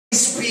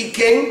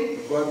speaking,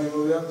 dokładnie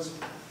mówiąc,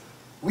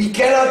 we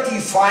cannot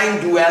define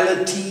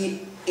duality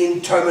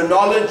in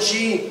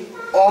terminology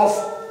of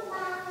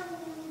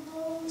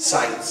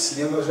science.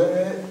 nie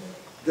możemy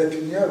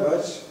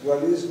definiować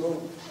dualizmu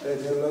w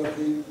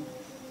terminologii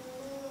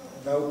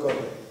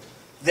naukowej.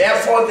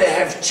 Therefore, they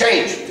have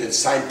changed the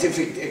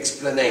scientific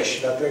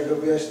explanation. Dlatego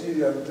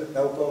wyjaśnili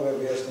naukowe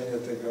wyjaśnienie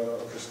tego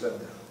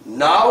określenia.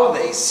 Now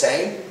they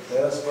say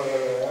Teraz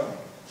powiadają,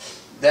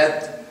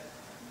 that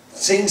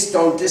things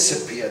don't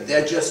disappear,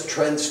 they're just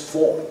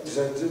transformed.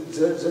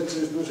 że rzeczy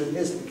już duże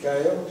nie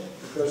znikają,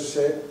 tylko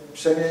się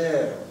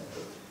przemieniają.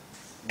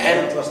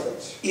 And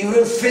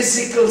even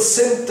physical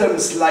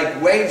symptoms like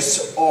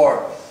waves or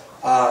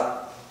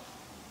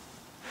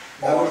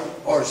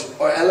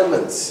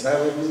elements.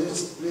 Nawet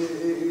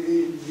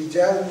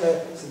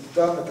widzialne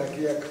symptomy,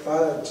 takie jak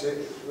fale czy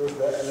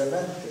różne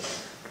elementy.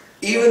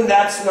 Even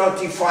that's not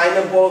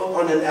definable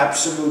on an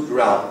absolute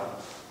realm.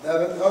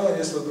 Nawet one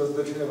nie są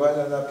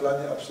zdefiniowane na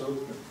planie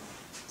absolutnym.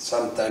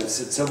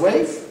 Sometimes it's a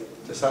wave.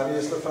 Czasami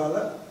jest to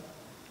fala.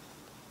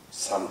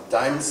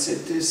 Sometimes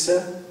it is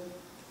a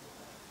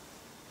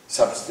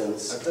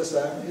substance. A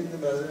czasami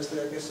innym razem jest to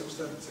jakaś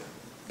substancja.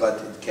 But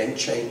it can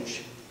change.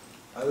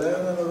 Ale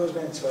one mogą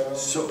zmienić swoją.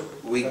 So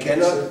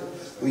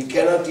we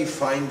cannot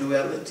define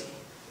duality.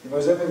 Nie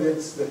możemy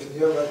więc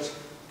zdefiniować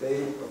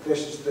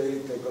określić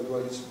tego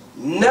dualizmu.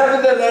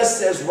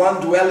 Nevertheless, there's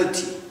one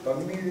duality.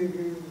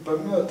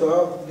 Pomimo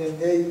to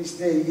nie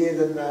istnieje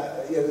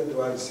jeden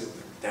dualizm.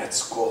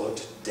 That's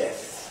called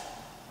death.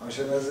 On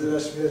się nazywa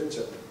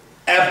śmiercią.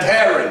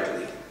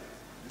 Apparently.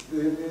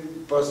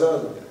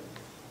 Pozornie.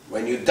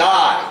 When you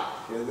die,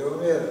 kiedy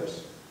umierasz,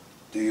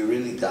 do you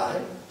really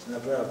die? czy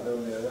naprawdę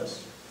umierasz?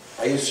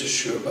 Are you so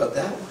sure about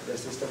that?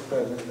 Jesteś tak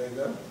pewny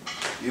tego?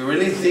 You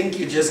really think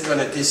you're just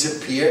going to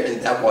disappear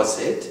and that was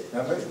it?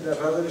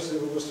 Naprawdę myślisz, że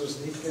po prostu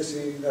znikniesz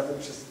i na tym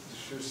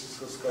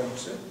wszystko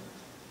skończy?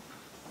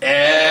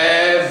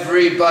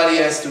 Everybody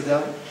has to die.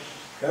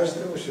 Każdy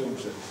musi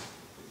umrzeć.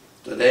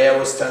 Today I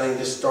was telling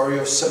the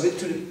story of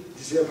Savitri.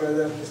 Dzisiaj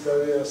opowiadam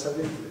historię o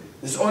Savitri.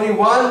 There's only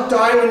one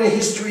time in the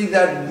history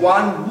that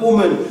one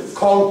woman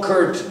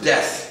conquered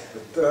death.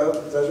 To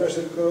zdarzyło się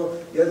tylko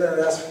jeden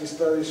raz w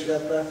historii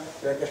świata,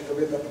 że jakaś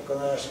kobieta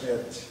pokonała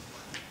śmierć.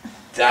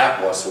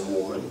 That was a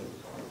woman.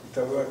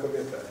 To była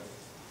kobieta.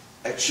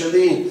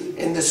 Actually,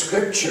 in the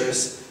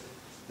scriptures,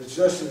 W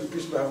rzeczywistości w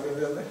Piśmach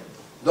mówionych,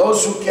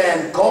 those who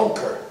can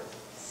conquer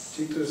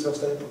ci, którzy są w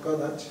stanie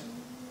pokonać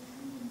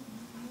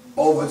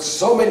over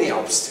so many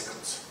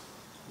obstacles,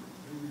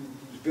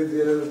 zbyt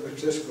wiele różnych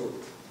przeszkód,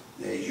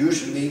 they're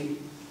usually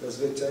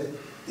zazwyczaj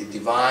the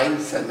divine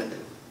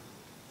feminine.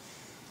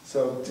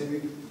 są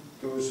tymi,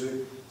 którzy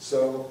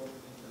są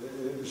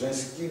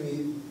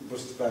żeńskimi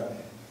bóstwami.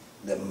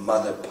 The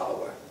mother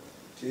power.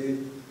 Czyli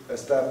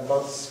jest ta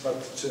moc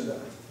matczyna.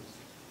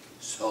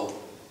 So,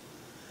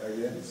 Tak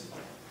więc?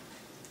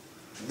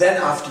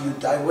 then after you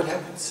die, what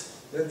happens?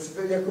 Więc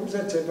jak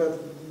umrzecie,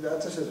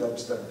 a co się z wami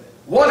stanie?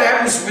 What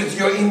happens with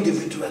your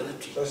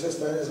individuality? Co się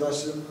stanie z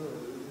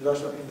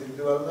waszą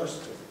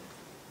indywidualnością?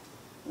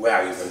 Where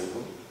are you going to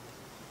go?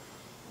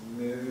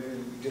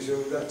 Gdzie się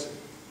udacie?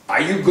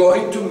 Are you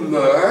going to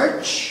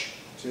merge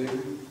Czy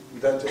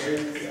udacie się,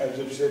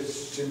 żeby się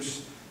z czymś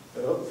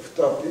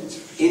wtopić?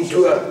 into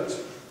a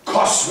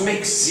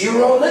cosmic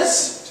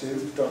zeroness? Czy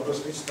w tą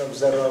kosmiczną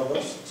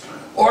zerowość?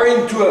 Or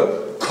into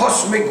a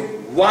cosmic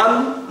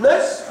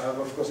oneness?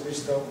 Albo w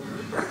kosmiczną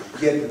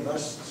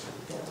jedność?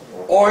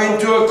 Or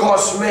into a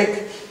cosmic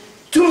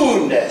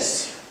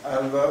two-ness?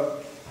 Albo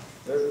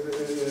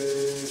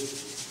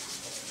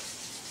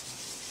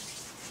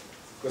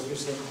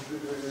kosmiczną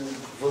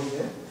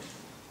dwójnie?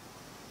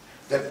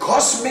 The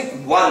cosmic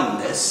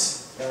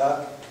oneness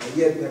Ta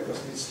jedna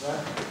kosmiczna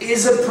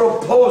is a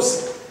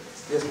proposal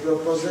jest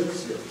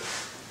propozycją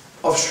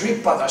of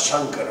Sripada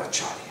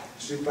Shankaracharya.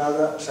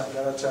 Sripada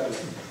Shankaracharya.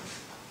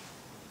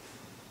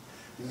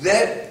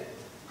 That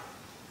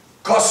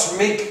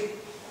cosmic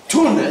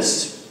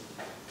two-ness,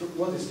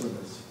 What is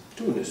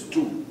two-ness?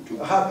 two.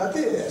 Aha,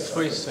 materia.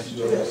 Swoistość.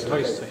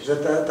 Że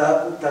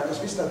ta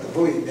kosmiczna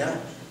dwójnia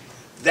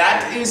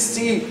That is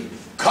the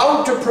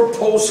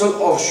counter-proposal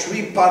of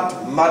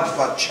Sripad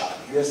Madhvacharya.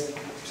 jest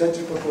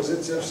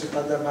przeciwpropozycją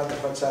Sripada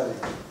Madhvacharya.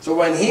 So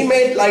when he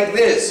made like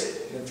this,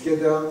 Więc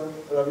kiedy on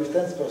robi w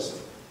ten sposób,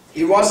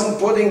 he wasn't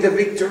putting the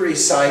victory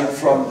sign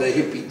from the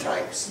hippie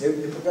times, nie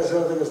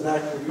pokazywał tego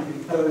znaku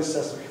Wiktorii z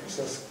czasów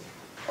hipisowskich,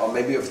 or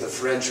maybe of the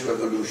French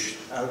Revolution.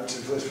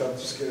 czy z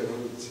francuskiej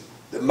rewolucji.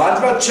 The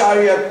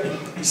Madhvacharya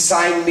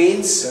sign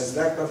means Ten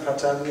znak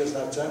Madhvacharya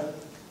oznacza,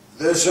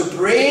 the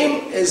Supreme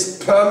is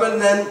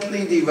permanently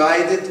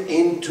divided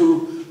into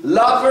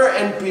lover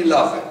and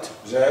beloved.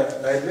 że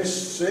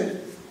najwyższy,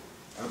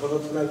 albo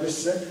to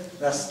najwyższe,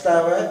 na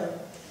stałe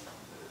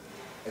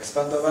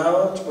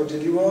ekspandowało, czy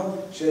podzieliło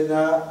się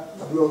na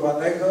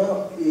miłowanego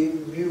i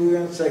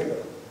miłującego.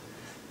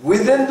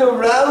 Within the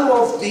realm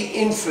of the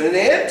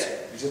infinite,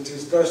 W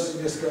rzeczywistości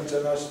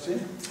nieskończoności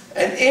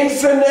an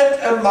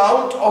infinite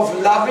amount of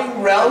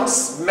loving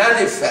realms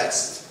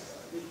manifest.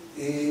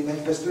 I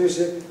manifestuje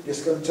się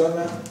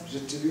nieskończona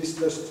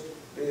rzeczywistość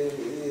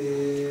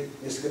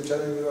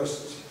nieskończonej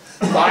miłości.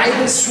 By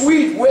the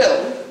sweet will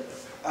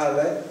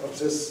Ale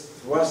poprzez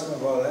własną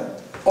wolę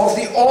of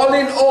the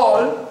all in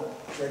all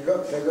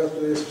tego,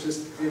 który jest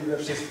wszystkim we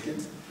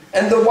wszystkim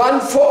and the one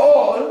for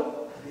all,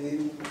 i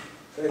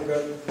tego,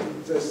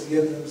 co jest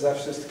jednym za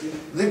wszystkim,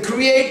 the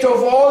creator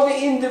of all the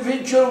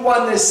individual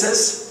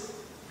onenesses,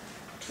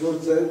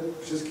 twórcę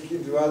wszystkich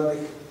indywidualnych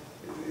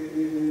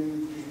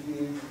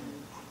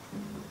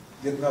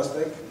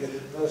jednostek,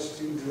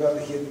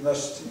 indywidualnych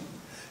jedności.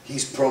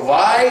 he's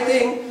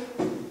providing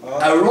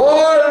a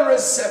royal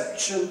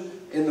reception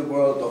in the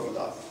world of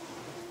love.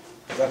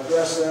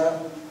 Zaprasza,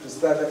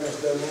 przedstawia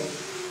każdemu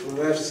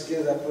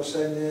królewskie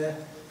zaproszenie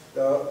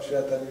do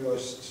świata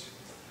miłości.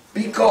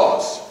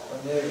 Because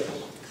Ponieważ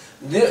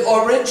the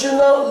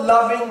original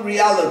loving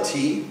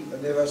reality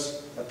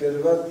ta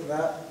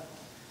pierwotna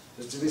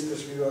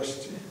rzeczywistość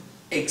miłości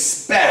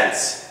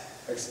expands,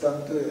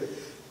 ekspanduje,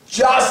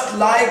 just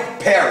like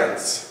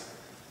parents,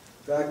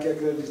 tak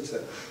jak rodzice,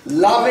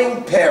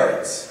 loving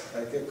parents.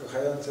 tak jak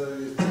kochające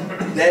rodzice,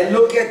 They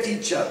look at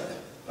each other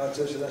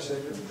patrzą się na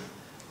siebie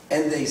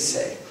and they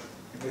say,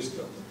 i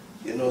myślą,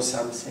 you know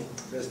something?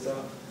 wiesz co,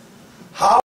 How